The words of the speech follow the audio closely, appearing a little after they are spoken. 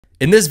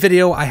In this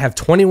video, I have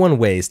 21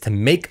 ways to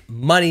make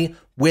money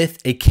with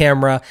a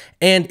camera,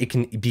 and it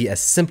can be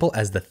as simple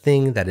as the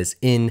thing that is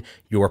in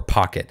your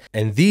pocket.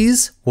 And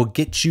these will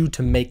get you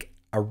to make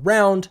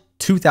around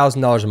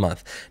 $2,000 a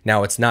month.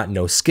 Now, it's not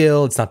no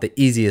skill. It's not the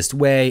easiest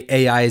way.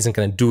 AI isn't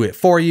going to do it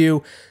for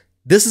you.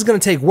 This is going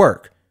to take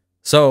work.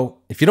 So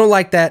if you don't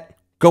like that,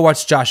 go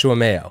watch Joshua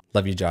Mayo.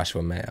 Love you,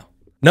 Joshua Mayo.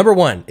 Number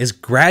one is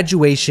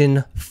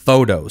graduation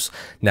photos.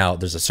 Now,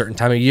 there's a certain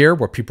time of year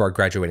where people are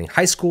graduating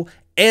high school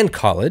and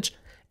college,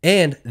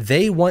 and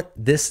they want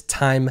this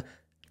time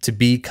to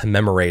be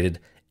commemorated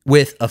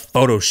with a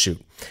photo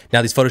shoot.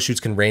 Now, these photo shoots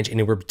can range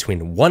anywhere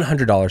between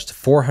 $100 to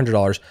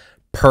 $400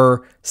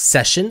 per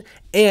session,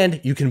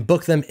 and you can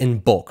book them in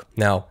bulk.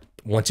 Now,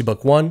 once you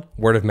book one,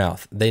 word of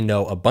mouth. They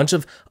know a bunch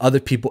of other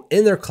people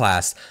in their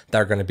class that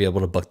are going to be able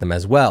to book them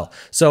as well.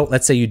 So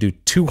let's say you do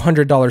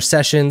 $200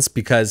 sessions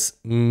because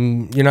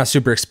you're not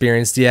super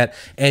experienced yet,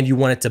 and you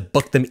wanted to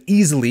book them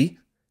easily,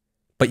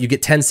 but you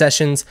get 10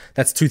 sessions,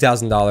 that's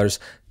 $2,000.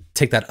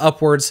 Take that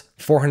upwards,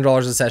 $400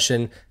 a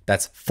session,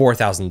 that's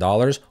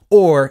 $4,000,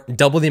 or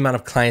double the amount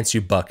of clients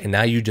you book, and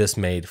now you just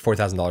made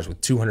 $4,000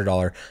 with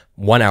 $200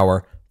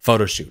 1-hour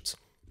photo shoots.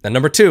 Now,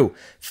 number two,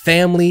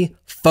 family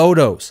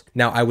photos.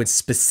 Now, I would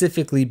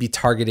specifically be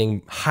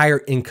targeting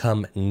higher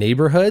income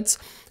neighborhoods,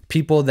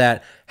 people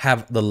that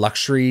have the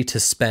luxury to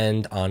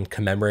spend on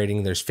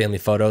commemorating their family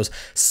photos,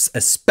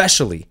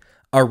 especially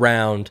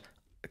around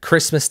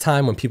Christmas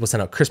time when people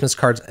send out Christmas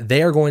cards.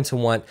 They are going to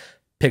want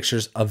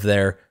pictures of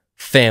their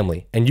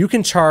family, and you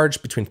can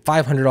charge between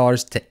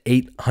 $500 to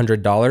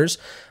 $800.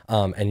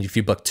 And if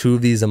you book 2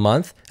 of these a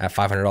month at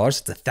 $500,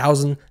 it's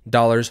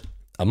 $1,000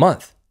 a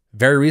month.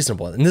 Very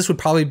reasonable. And this would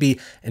probably be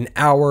an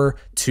 1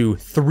 to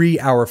 3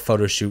 hour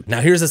photo shoot. Now,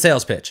 here's the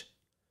sales pitch.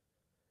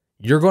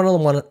 You're going to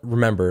want to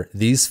remember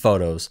these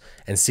photos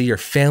and see your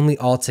family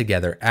all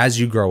together as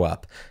you grow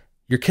up.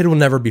 Your kid will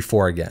never be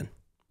 4 again.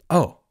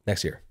 Oh,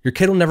 next year. Your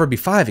kid will never be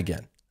 5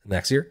 again.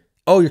 Next year.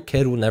 Oh, your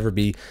kid will never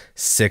be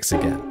 6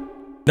 again.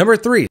 Number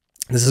 3.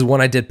 This is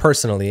one I did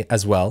personally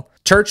as well.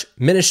 Church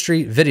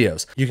ministry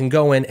videos. You can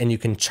go in and you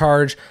can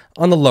charge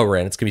on the lower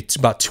end. It's going to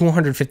be about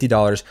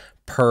 $250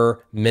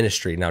 per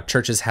ministry. Now,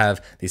 churches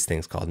have these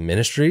things called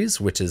ministries,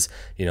 which is,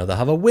 they'll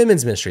have a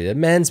women's ministry, a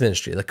men's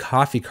ministry, the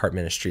coffee cart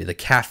ministry, the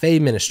cafe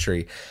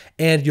ministry,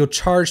 and you'll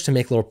charge to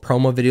make little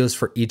promo videos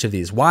for each of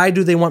these. Why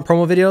do they want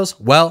promo videos?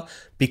 Well,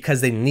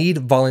 because they need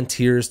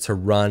volunteers to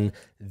run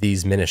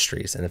these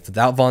ministries. And if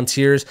without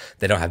volunteers,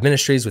 they don't have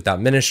ministries. Without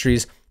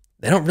ministries,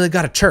 they don't really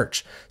got a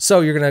church.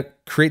 So you're going to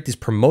create these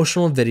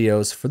promotional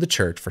videos for the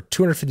church for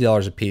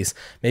 $250 a piece.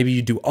 Maybe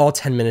you do all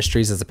 10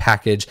 ministries as a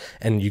package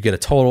and you get a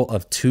total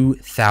of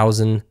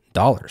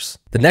 $2,000.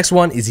 The next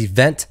one is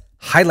event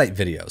highlight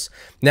videos.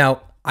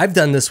 Now, I've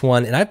done this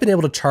one and I've been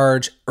able to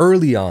charge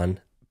early on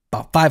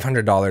about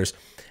 $500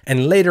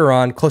 and later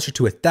on closer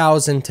to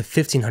 $1,000 to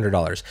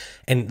 $1,500.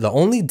 And the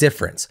only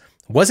difference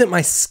wasn't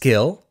my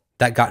skill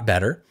that got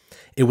better.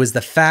 It was the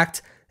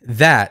fact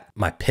that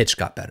my pitch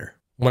got better.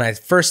 When I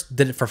first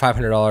did it for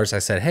 $500, I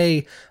said,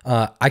 hey,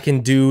 I can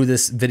do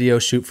this video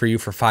shoot for you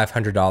for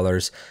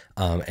 $500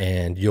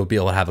 and you'll be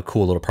able to have a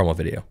cool little promo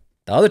video.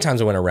 The other times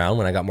I went around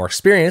when I got more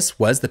experience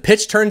was the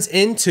pitch turns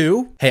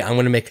into, hey, I'm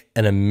going to make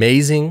an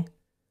amazing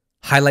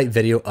highlight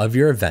video of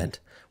your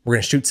event. We're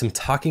going to shoot some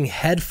talking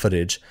head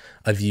footage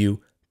of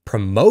you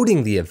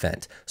promoting the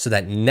event so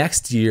that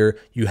next year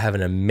you have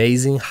an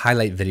amazing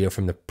highlight video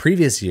from the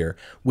previous year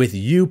with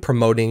you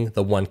promoting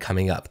the one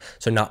coming up.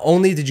 So not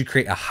only did you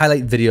create a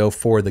highlight video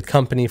for the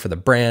company, for the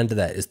brand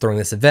that is throwing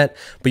this event,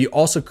 but you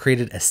also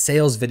created a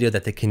sales video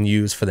that they can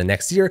use for the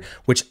next year,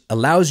 which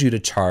allows you to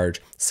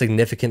charge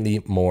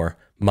significantly more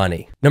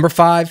money. Number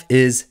 5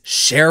 is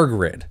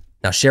ShareGrid.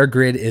 Now,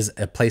 ShareGrid is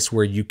a place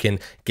where you can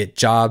get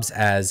jobs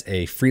as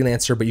a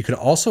freelancer, but you can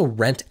also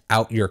rent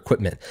out your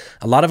equipment.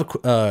 A lot of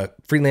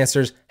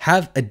freelancers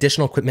have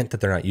additional equipment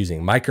that they're not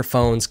using,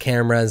 microphones,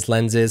 cameras,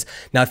 lenses.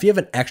 Now, if you have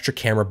an extra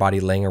camera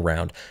body laying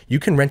around, you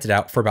can rent it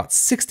out for about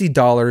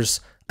 $60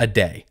 a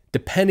day,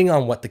 depending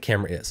on what the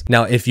camera is.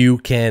 Now, if you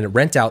can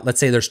rent out, let's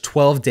say there's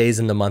 12 days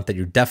in the month that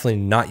you're definitely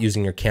not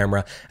using your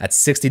camera at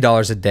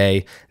 $60 a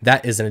day,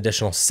 that is an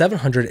additional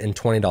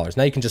 $720.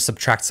 Now you can just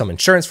subtract some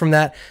insurance from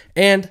that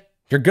and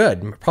you're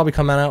good. You're probably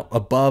coming out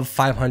above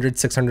 $500,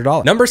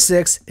 $600. Number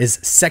 6 is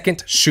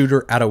second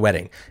shooter at a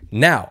wedding.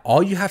 Now,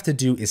 all you have to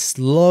do is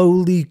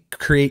slowly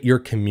create your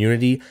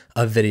community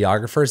of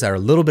videographers that are a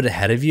little bit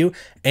ahead of you.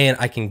 And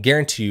I can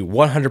guarantee you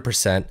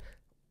 100%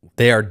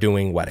 they are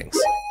doing weddings.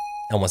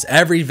 Almost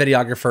every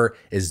videographer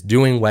is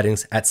doing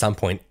weddings at some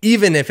point,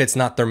 even if it's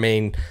not their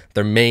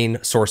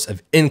main source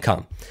of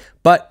income.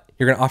 But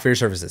you're going to offer your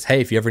services. Hey,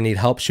 if you ever need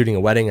help shooting a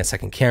wedding, a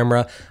second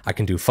camera, I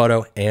can do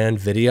photo and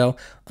video,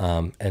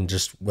 and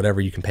just whatever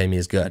you can pay me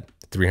is good.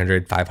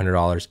 $300,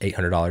 $500,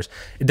 $800.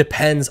 It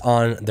depends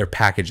on their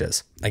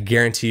packages. I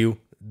guarantee you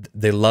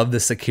they love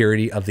the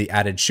security of the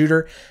added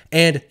shooter,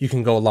 and you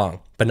can go along.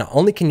 But not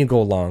only can you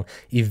go along,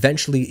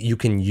 eventually you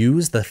can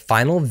use the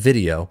final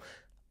video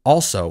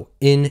also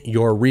in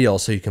your reel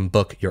so you can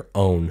book your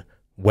own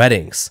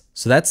weddings.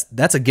 So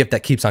that's a gift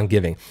that keeps on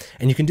giving.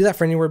 And you can do that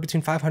for anywhere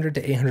between $500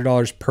 to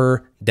 $800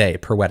 per day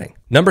per wedding.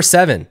 Number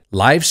 7,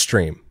 live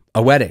stream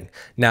a wedding.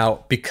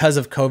 Now, because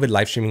of COVID,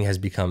 live streaming has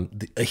become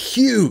a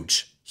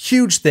huge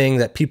thing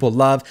that people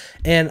love.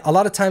 And a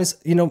lot of times,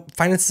 you know,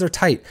 finances are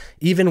tight.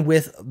 Even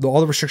with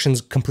all the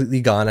restrictions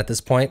completely gone at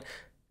this point,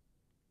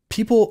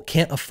 people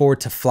can't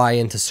afford to fly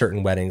into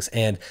certain weddings.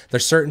 And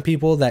there's certain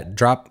people that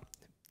drop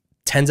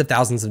tens of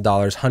thousands of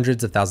dollars,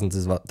 hundreds of thousands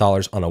of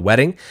dollars on a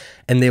wedding,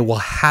 and they will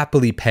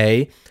happily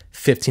pay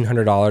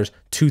 $1,500,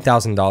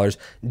 $2,000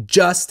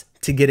 just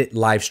to get it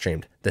live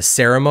streamed. The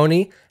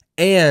ceremony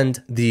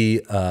and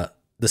the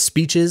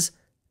speeches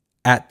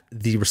at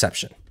the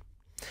reception.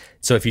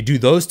 So if you do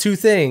those two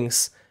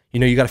things, you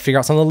know, you got to figure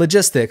out some of the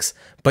logistics,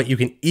 but you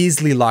can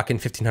easily lock in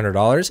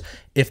 $1,500.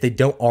 If they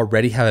don't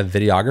already have a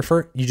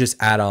videographer, you just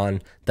add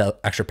on the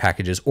extra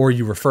packages, or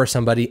you refer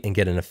somebody and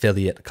get an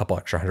affiliate, a couple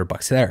extra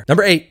 $100 there.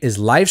 Number 8 is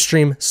live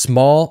stream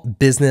small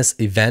business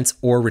events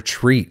or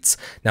retreats.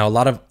 Now, a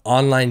lot of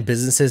online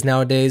businesses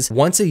nowadays,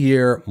 once a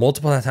year,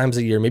 multiple times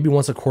a year, maybe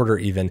once a quarter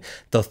even,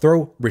 they'll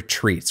throw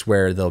retreats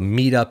where they'll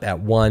meet up at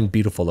one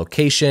beautiful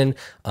location.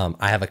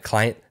 I have a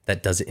client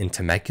that does it in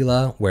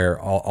Temecula, where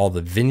all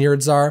the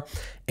vineyards are.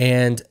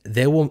 And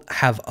they will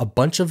have a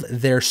bunch of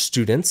their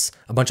students,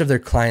 a bunch of their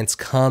clients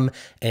come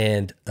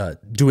and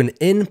do an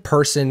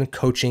in-person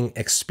coaching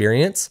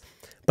experience.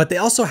 But they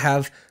also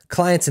have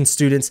clients and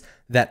students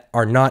that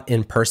are not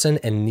in person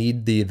and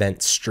need the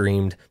event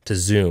streamed to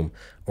Zoom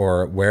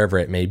or wherever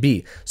it may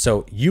be.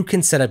 So you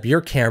can set up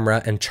your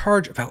camera and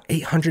charge about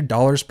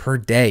 $800 per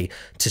day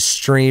to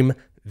stream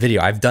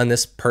video. I've done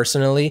this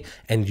personally,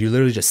 and you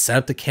literally just set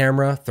up the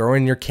camera, throw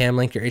in your cam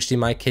link, your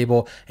HDMI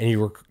cable, and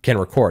you can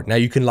record. Now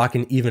you can lock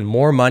in even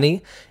more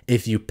money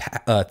if you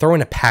throw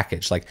in a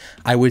package. Like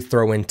I would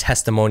throw in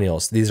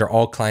testimonials. These are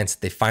all clients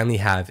that they finally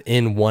have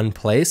in one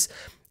place.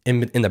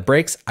 In the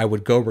breaks, I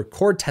would go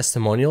record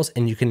testimonials,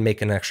 and you can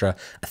make an extra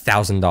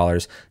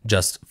 $1,000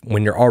 just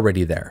when you're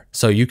already there.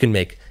 So you can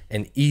make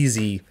an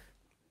easy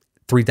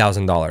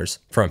 $3,000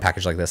 from a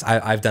package like this.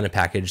 I've done a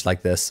package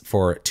like this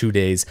for 2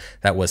 days.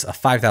 That was a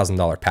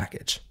 $5,000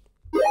 package.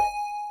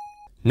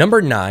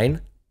 Number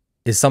 9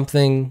 is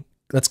something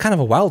that's kind of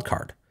a wild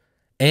card,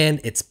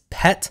 and it's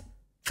pet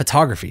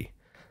photography.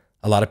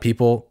 A lot of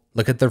people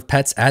look at their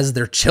pets as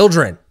their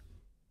children,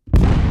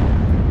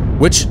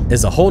 which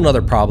is a whole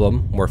nother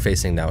problem we're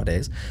facing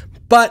nowadays.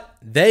 But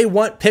they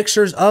want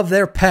pictures of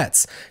their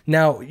pets.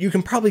 Now, you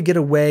can probably get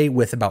away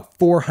with about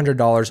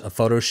 $400 a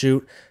photo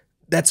shoot.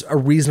 That's a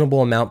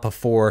reasonable amount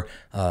before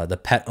the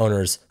pet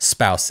owner's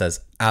spouse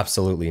says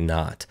absolutely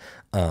not.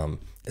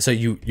 So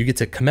you get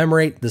to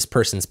commemorate this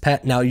person's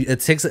pet. Now it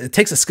takes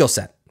a skill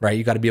set, right?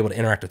 You got to be able to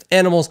interact with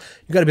animals.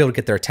 You got to be able to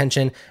get their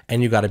attention,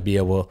 and you got to be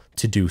able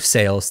to do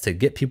sales to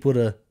get people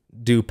to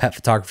do pet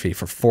photography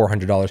for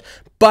 $400.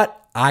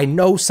 But I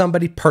know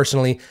somebody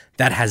personally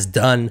that has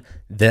done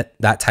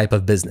that type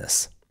of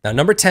business. Now,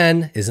 number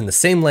 10 is in the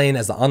same lane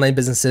as the online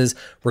businesses.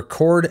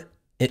 Record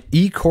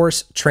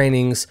e-course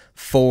trainings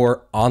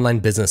for online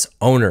business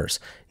owners.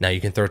 Now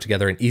you can throw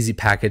together an easy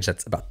package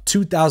that's about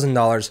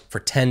 $2,000 for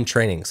 10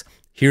 trainings.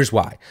 Here's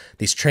why.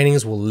 These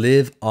trainings will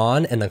live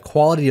on, and the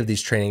quality of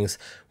these trainings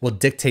will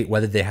dictate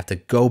whether they have to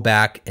go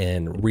back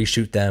and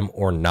reshoot them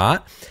or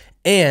not.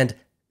 And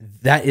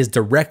that is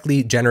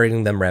directly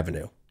generating them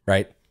revenue,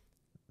 right?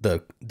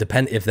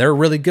 If they're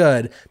really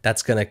good,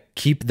 that's going to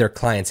keep their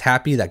clients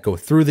happy that go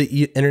through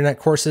the internet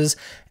courses.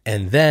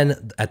 And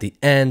then at the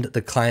end,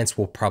 the clients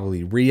will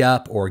probably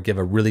re-up or give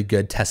a really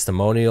good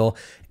testimonial,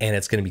 and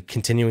it's going to be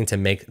continuing to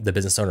make the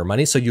business owner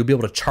money. So you'll be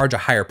able to charge a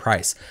higher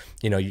price.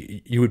 You know,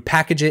 you would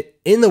package it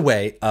in the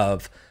way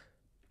of,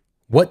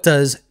 what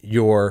does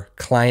your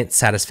client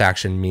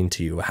satisfaction mean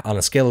to you on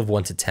a scale of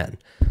 1 to 10?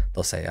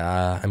 They'll say,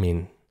 I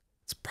mean,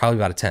 it's probably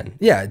about a 10.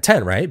 Yeah,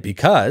 10, right?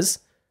 Because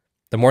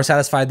the more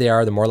satisfied they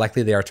are, the more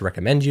likely they are to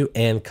recommend you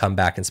and come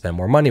back and spend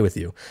more money with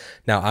you.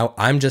 Now,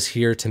 I'm just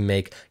here to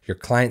make your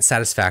client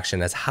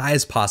satisfaction as high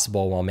as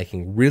possible while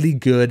making really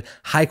good,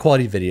 high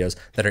quality videos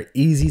that are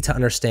easy to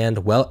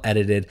understand, well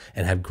edited,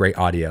 and have great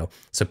audio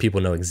so people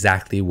know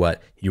exactly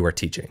what you are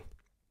teaching.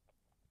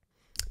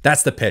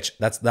 That's the pitch.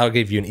 That'll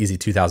give you an easy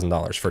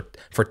 $2,000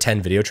 for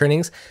 10 video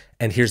trainings.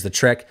 And here's the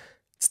trick.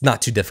 It's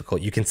not too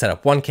difficult. You can set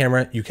up one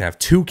camera. You can have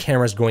 2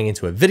 cameras going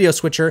into a video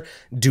switcher,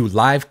 do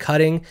live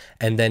cutting,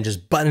 and then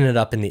just button it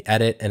up in the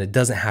edit, and it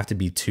doesn't have to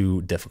be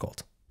too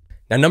difficult.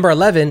 Now, number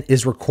 11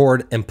 is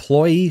record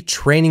employee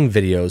training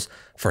videos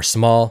for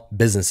small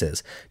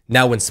businesses.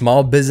 Now, when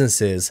small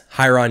businesses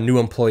hire on new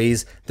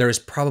employees, there is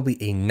probably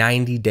a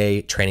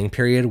 90-day training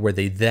period where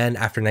they then,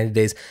 after 90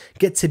 days,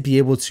 get to be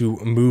able to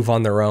move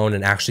on their own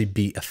and actually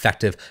be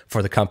effective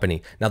for the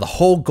company. Now, the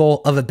whole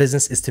goal of a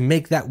business is to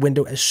make that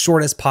window as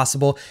short as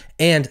possible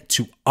and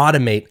to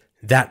automate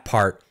that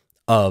part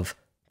of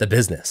the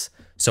business.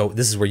 So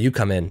this is where you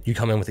come in. You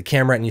come in with a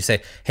camera and you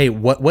say, hey,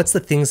 what's the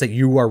things that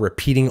you are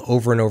repeating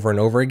over and over and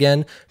over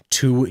again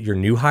to your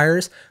new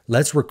hires?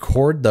 Let's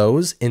record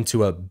those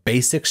into a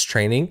basics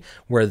training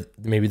where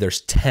maybe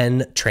there's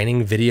 10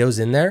 training videos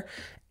in there.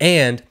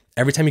 And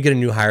every time you get a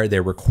new hire,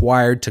 they're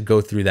required to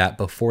go through that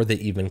before they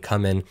even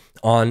come in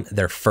on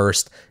their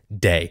first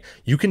day.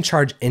 You can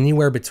charge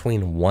anywhere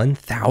between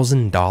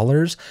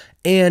 $1,000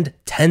 and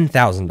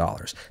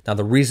 $10,000. Now,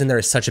 the reason there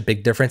is such a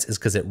big difference is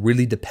because it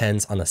really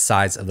depends on the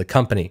size of the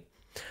company,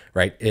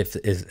 right? If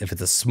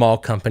it's a small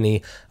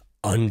company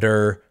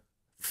under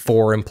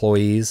 4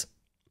 employees,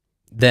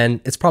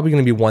 then it's probably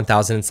going to be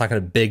 1,000. It's not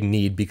going to be a big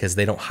need because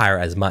they don't hire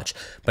as much.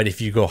 But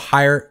if you go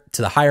higher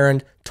to the higher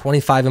end,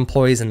 25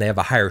 employees, and they have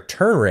a higher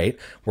turn rate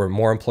where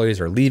more employees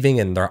are leaving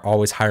and they're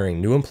always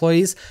hiring new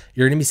employees,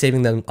 you're going to be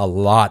saving them a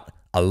lot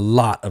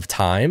of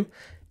time,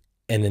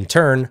 and in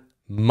turn,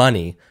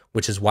 money,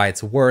 which is why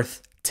it's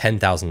worth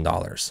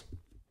 $10,000.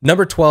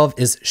 Number 12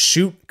 is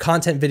shoot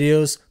content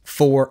videos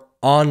for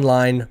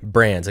online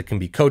brands. It can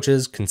be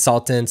coaches,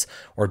 consultants,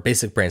 or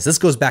basic brands. This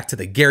goes back to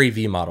the Gary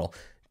Vee model.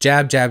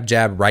 Jab, jab,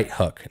 jab, right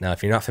hook. Now,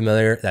 if you're not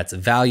familiar, that's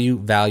value,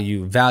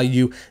 value,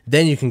 value.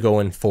 Then you can go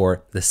in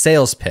for the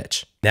sales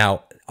pitch.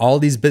 Now, all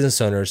these business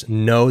owners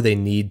know they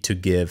need to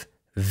give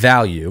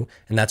value,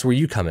 and that's where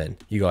you come in.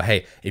 You go,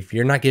 hey, if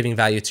you're not giving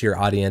value to your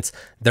audience,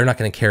 they're not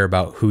going to care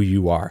about who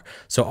you are.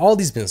 So all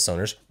these business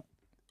owners,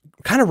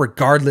 kind of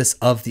regardless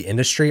of the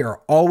industry,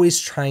 are always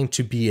trying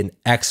to be an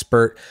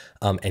expert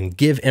and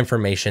give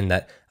information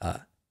that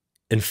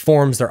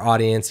informs their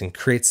audience and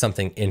creates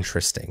something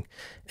interesting.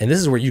 And this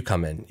is where you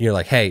come in. You're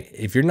like, hey,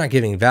 if you're not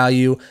giving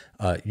value,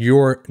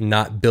 you're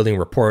not building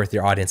rapport with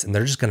your audience, and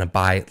they're just going to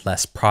buy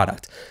less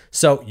product.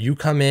 So you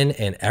come in,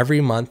 and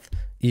every month,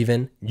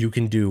 even, you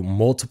can do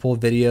multiple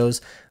videos.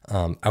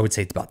 I would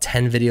say it's about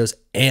 10 videos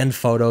and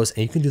photos,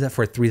 and you can do that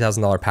for a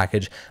 $3,000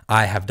 package.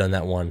 I have done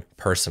that one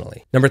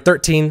personally. Number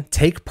 13,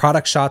 take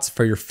product shots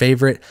for your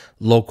favorite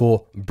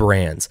local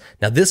brands.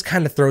 Now, this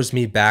kind of throws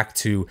me back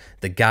to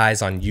the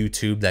guys on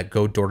YouTube that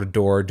go door to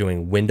door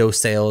doing window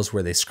sales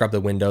where they scrub the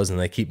windows and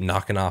they keep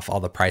knocking off all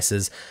the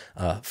prices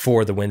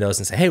for the windows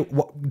and say, hey,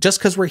 just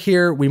because we're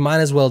here, we might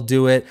as well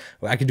do it.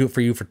 I could do it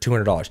for you for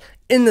 $200.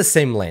 In the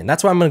same lane.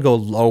 That's why I'm going to go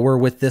lower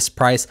with this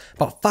price.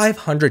 About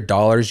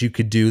 $500 you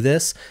could do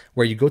this,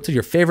 where you go to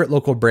your favorite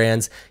local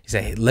brands, you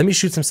say, hey, let me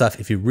shoot some stuff.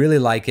 If you really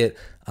like it,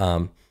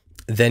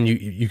 then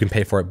you can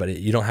pay for it, but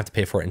you don't have to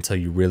pay for it until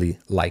you really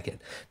like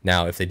it.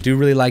 Now, if they do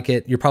really like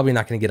it, you're probably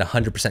not going to get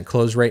 100%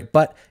 close rate,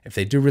 but if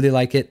they do really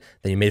like it,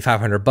 then you made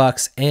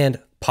 $500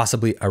 and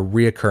possibly a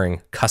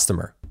reoccurring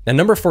customer. Now,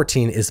 number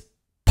 14 is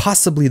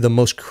possibly the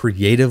most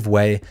creative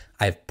way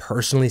I've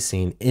personally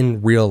seen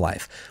in real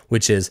life,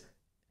 which is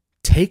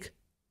take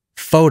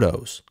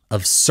photos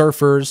of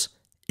surfers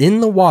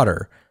in the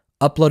water,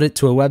 upload it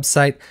to a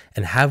website,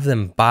 and have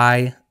them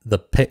buy the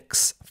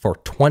pics for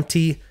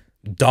 $20.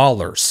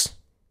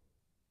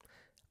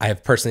 I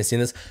have personally seen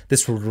this.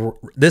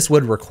 This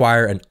would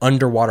require an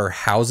underwater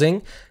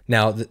housing.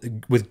 Now,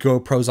 with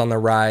GoPros on the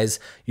rise,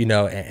 you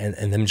know,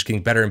 and them just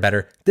getting better and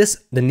better,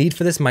 the need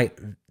for this might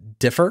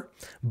differ.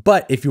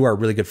 But if you are a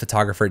really good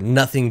photographer,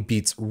 nothing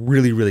beats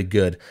really, really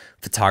good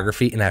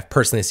photography. And I've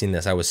personally seen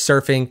this. I was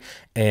surfing,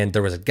 and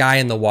there was a guy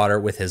in the water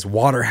with his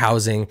water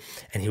housing,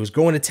 and he was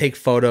going to take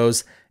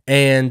photos.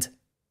 And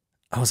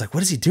I was like,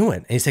 what is he doing?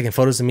 And he's taking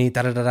photos of me,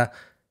 da da da da.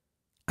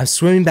 I'm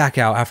swimming back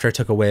out after I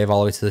took a wave all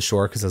the way to the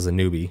shore because I was a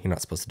newbie. You're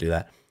not supposed to do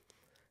that.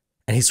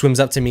 And he swims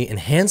up to me and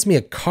hands me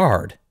a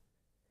card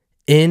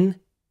in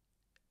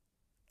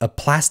a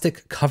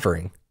plastic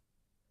covering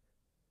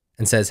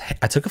and says, hey,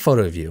 I took a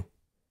photo of you.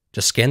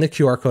 Just scan the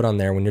QR code on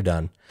there when you're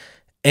done,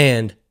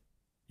 and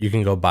you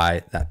can go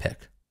buy that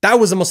pic. That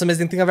was the most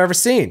amazing thing I've ever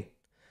seen.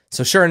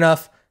 So sure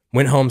enough,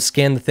 went home,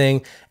 scanned the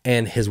thing,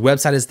 and his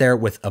website is there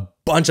with a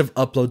bunch of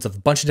uploads of a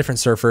bunch of different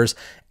surfers,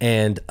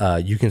 and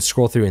you can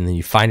scroll through and then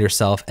you find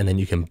yourself, and then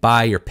you can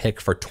buy your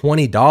pic for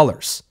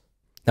 $20.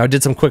 Now, I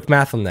did some quick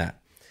math on that.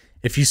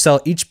 If you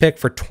sell each pic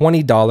for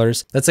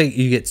 $20, let's say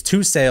you get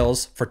 2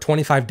 sales for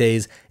 25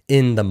 days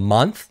in the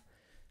month,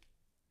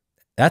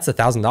 that's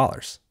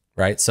 $1,000,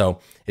 right? So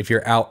if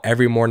you're out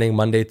every morning,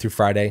 Monday through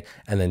Friday,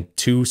 and then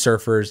 2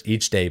 surfers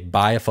each day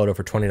buy a photo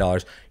for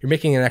 $20, you're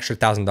making an extra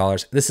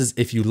 $1,000. This is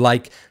if you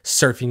like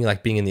surfing, you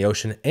like being in the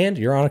ocean, and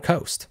you're on a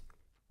coast.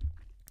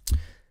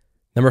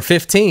 Number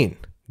 15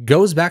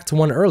 goes back to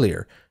one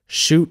earlier.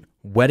 Shoot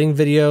wedding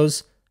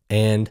videos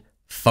and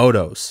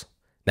photos.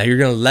 Now you're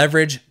going to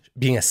leverage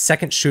being a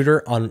second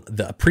shooter on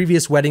the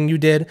previous wedding you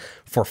did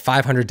for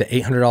 $500 to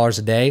 $800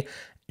 a day.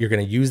 You're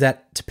going to use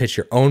that to pitch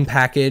your own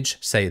package.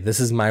 Say,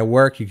 this is my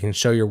work. You can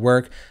show your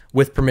work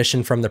with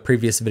permission from the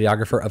previous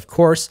videographer, of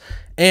course,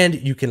 and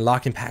you can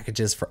lock in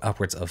packages for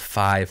upwards of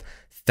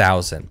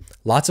 $5,000.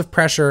 Lots of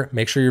pressure.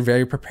 Make sure you're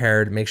very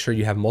prepared. Make sure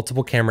you have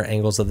multiple camera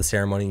angles of the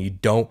ceremony and you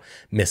don't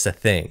miss a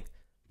thing.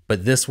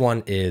 But this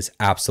one is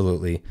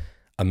absolutely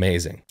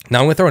amazing. Now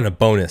I'm going to throw in a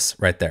bonus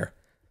right there.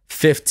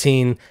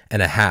 15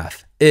 and a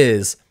half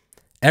is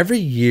every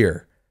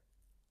year,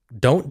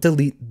 don't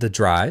delete the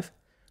drive.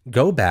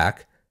 Go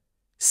back,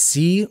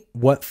 see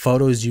what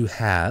photos you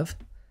have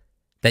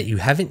that you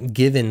haven't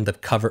given the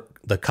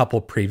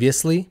couple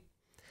previously,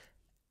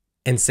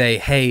 and say,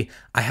 hey,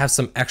 I have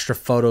some extra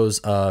photos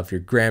of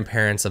your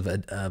grandparents,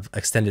 of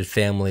extended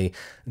family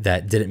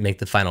that didn't make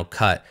the final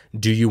cut.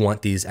 Do you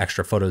want these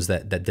extra photos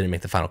that didn't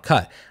make the final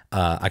cut?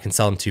 I can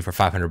sell them to you for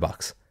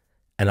 $500.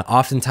 And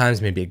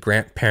oftentimes maybe a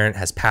grandparent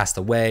has passed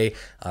away,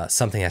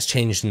 something has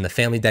changed in the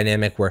family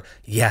dynamic where,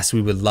 yes,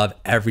 we would love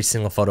every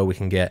single photo we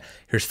can get.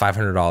 Here's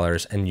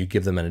 $500, and you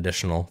give them an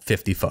additional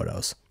 50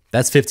 photos.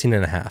 That's 15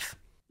 and a half.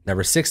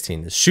 Number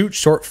 16 is shoot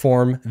short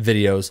form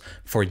videos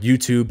for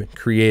YouTube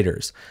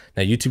creators.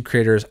 Now, YouTube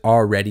creators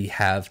already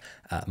have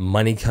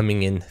money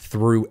coming in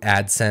through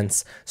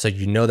AdSense, so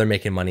you know they're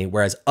making money,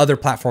 whereas other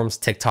platforms,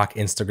 TikTok,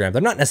 Instagram,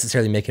 they're not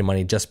necessarily making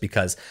money just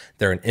because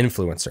they're an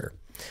influencer.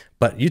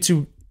 But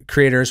YouTube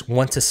creators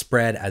want to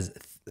spread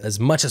as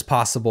much as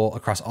possible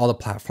across all the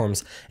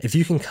platforms. If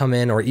you can come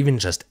in or even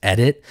just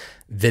edit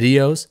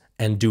videos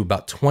and do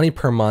about 20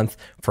 per month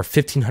for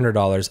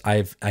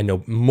 $1,500. I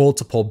know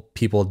multiple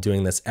people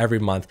doing this every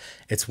month.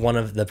 It's one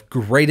of the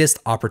greatest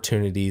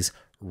opportunities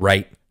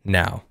right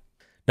now.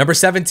 Number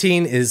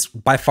 17 is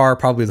by far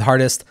probably the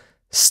hardest.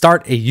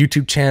 Start a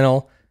YouTube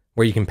channel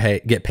where you can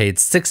get paid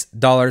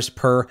 $6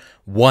 per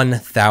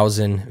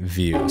 1,000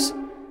 views.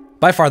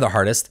 By far the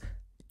hardest.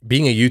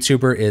 Being a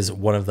YouTuber is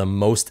one of the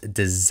most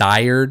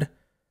desired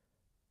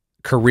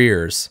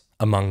careers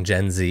among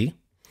Gen Z.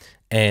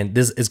 And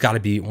this has got to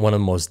be one of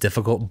the most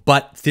difficult,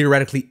 but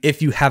theoretically, if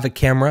you have a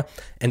camera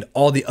and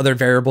all the other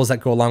variables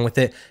that go along with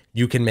it,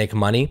 you can make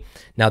money.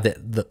 Now,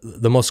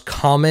 the most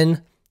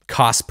common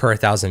cost per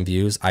 1,000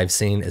 views I've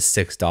seen is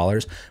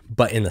 $6,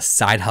 but in the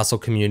side hustle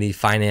community,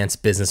 finance,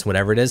 business,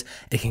 whatever it is,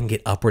 it can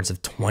get upwards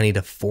of $20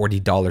 to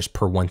 $40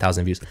 per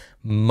 1,000 views.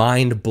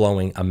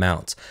 Mind-blowing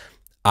amounts.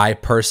 I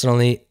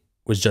personally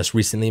was just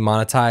recently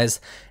monetized,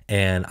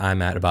 and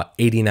I'm at about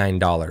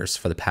 $89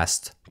 for the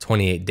past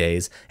 28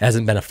 days. It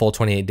hasn't been a full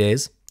 28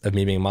 days of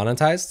me being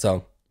monetized,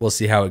 so we'll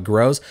see how it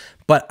grows.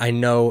 But I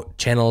know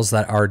channels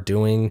that are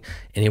doing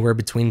anywhere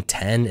between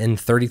 $10,000 and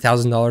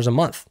 $30,000 a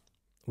month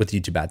with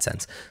YouTube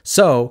AdSense.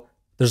 So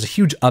there's a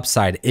huge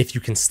upside if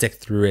you can stick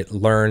through it,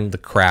 learn the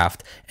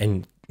craft,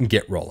 and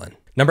get rolling.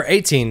 Number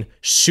 18,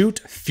 shoot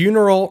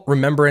funeral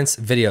remembrance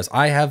videos.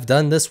 I have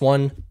done this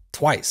one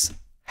twice.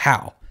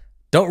 How?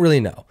 Don't really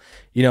know.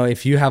 You know,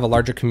 if you have a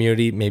larger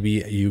community,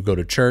 maybe you go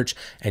to church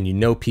and you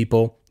know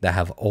people that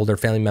have older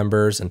family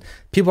members, and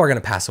people are going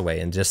to pass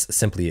away, and just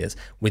simply is.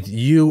 With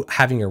you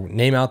having your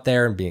name out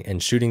there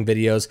and shooting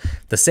videos,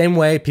 the same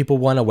way people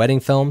want a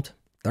wedding filmed,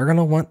 they're going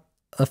to want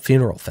a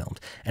funeral filmed.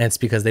 And it's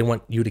because they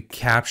want you to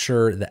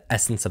capture the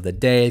essence of the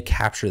day,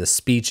 capture the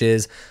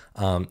speeches,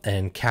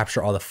 and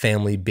capture all the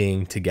family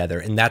being together.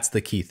 And that's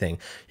the key thing.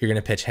 You're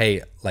going to pitch,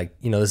 hey, like,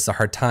 you know, this is a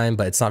hard time,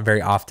 but it's not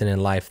very often in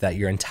life that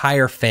your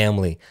entire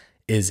family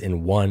is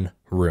in one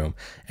room.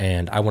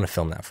 And I want to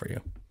film that for you.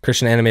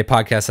 Christian Anime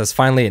Podcast has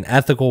finally an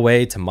ethical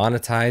way to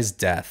monetize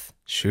death,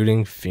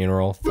 shooting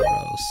funeral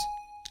photos.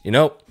 You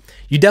know,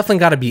 you definitely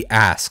got to be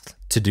asked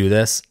to do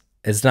this.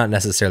 It's not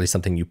necessarily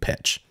something you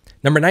pitch.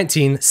 Number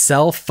 19,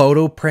 sell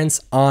photo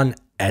prints on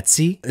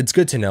Etsy. It's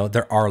good to know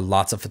there are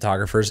lots of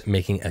photographers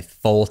making a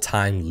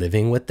full-time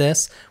living with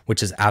this,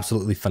 which is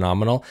absolutely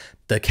phenomenal.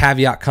 The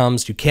caveat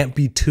comes, you can't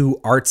be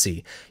too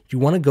artsy. You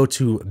want to go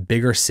to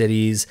bigger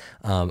cities,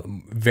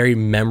 very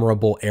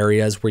memorable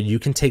areas where you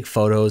can take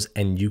photos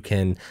and you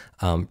can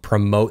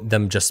promote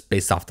them just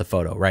based off the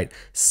photo, right?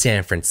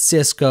 San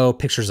Francisco,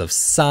 pictures of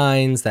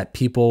signs that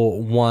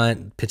people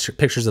want,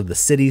 pictures of the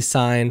city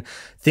sign,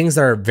 things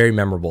that are very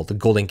memorable. The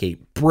Golden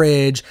Gate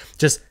Bridge,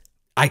 just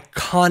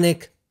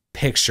iconic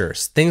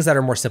pictures, things that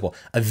are more simple.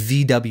 A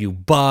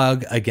VW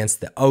bug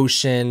against the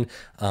ocean,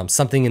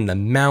 something in the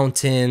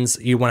mountains.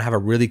 You want to have a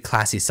really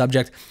classy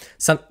subject,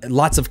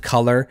 lots of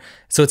color.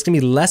 So it's going to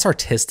be less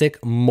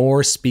artistic,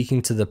 more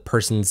speaking to the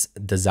person's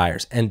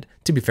desires. And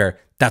to be fair,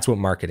 that's what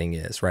marketing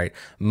is, right?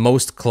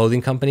 Most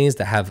clothing companies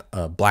that have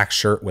a black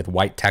shirt with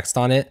white text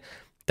on it,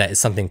 that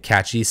is something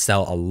catchy,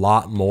 sell a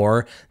lot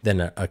more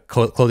than a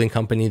clothing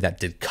company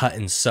that did cut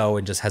and sew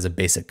and just has a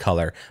basic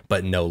color,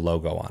 but no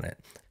logo on it.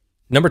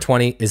 Number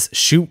 20 is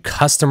shoot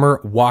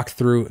customer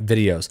walkthrough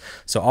videos.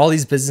 So all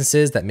these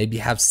businesses that maybe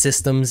have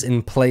systems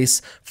in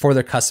place for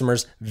their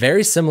customers,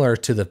 very similar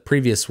to the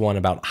previous one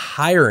about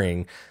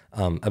hiring,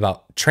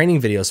 about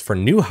training videos for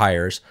new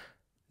hires.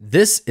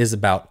 This is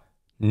about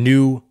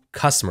new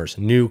customers,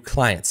 new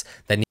clients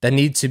that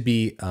need to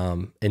be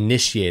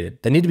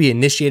initiated. They need to be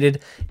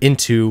initiated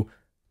into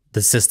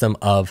the system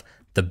of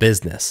the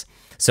business.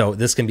 So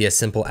this can be as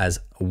simple as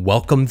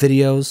welcome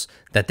videos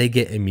that they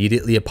get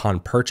immediately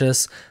upon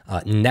purchase,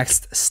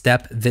 next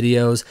step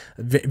videos,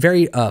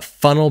 very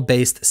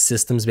funnel-based,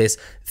 systems-based.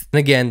 And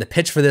again, the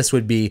pitch for this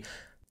would be,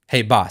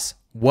 hey boss,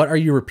 what are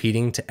you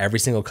repeating to every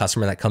single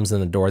customer that comes in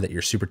the door that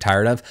you're super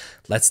tired of?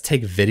 Let's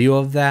take video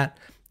of that.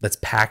 Let's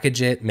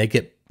package it, make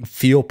it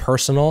feel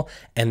personal,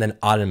 and then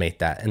automate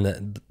that.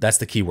 And that's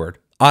the key word,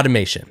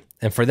 automation.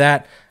 And for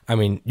that, I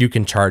mean, you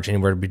can charge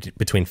anywhere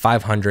between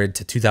 $500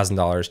 to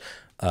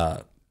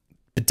 $2,000,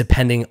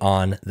 depending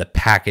on the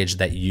package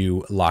that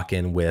you lock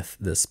in with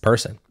this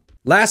person.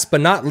 Last but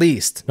not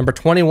least, number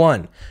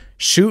 21,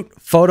 Shoot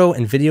photo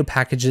and video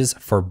packages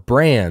for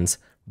brands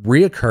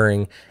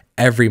reoccurring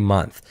every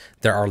month.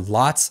 There are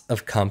lots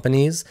of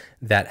companies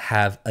that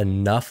have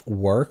enough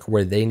work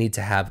where they need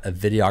to have a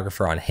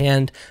videographer on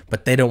hand,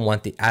 but they don't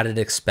want the added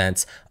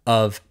expense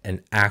of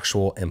an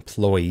actual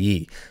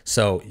employee.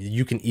 So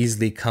you can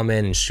easily come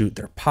in and shoot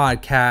their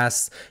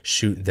podcasts,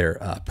 shoot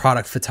their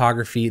product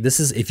photography. This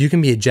is, if you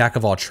can be a jack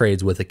of all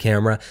trades with a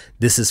camera,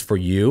 this is for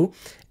you.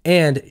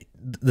 And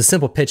the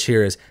simple pitch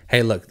here is,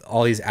 hey, look,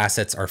 all these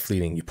assets are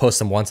fleeting. You post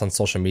them once on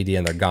social media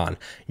and they're gone.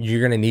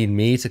 You're going to need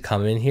me to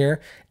come in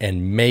here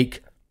and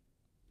make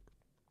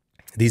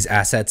these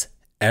assets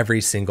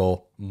every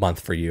single month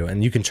for you.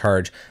 And you can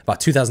charge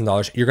about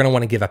 $2,000. You're going to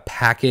want to give a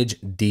package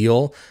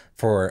deal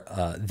for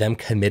them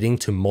committing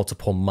to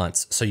multiple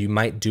months. So you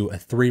might do a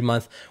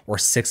 3-month or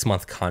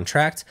 6-month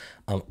contract,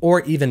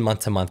 or even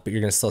month to month, but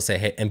you're going to still say,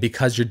 hey, and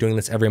because you're doing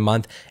this every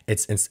month,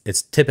 it's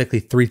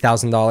typically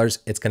 $3,000.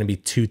 It's going to be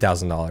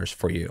 $2,000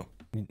 for you.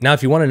 Now,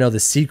 if you want to know the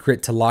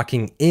secret to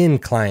locking in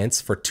clients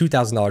for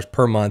 $2,000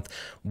 per month,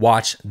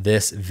 watch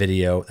this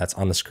video that's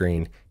on the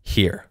screen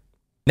here.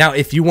 Now,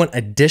 if you want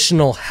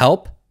additional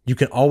help, you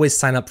can always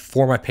sign up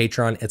for my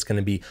Patreon. It's going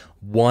to be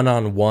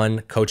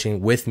one-on-one coaching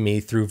with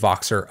me through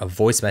Voxer, a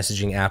voice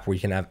messaging app where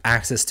you can have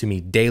access to me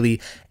daily,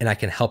 and I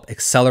can help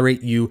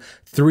accelerate you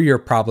through your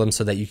problems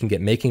so that you can get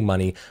making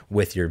money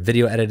with your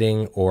video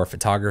editing or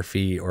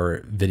photography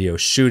or video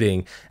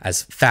shooting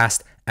as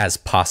fast as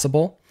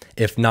possible.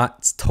 If not,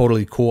 it's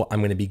totally cool. I'm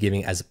going to be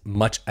giving as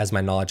much as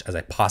my knowledge as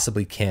I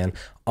possibly can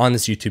on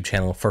this YouTube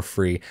channel for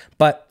free.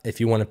 But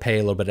if you want to pay a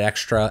little bit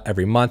extra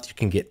every month, you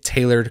can get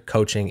tailored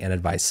coaching and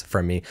advice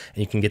from me. And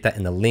you can get that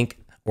in the link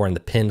or in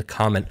the pinned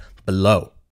comment below.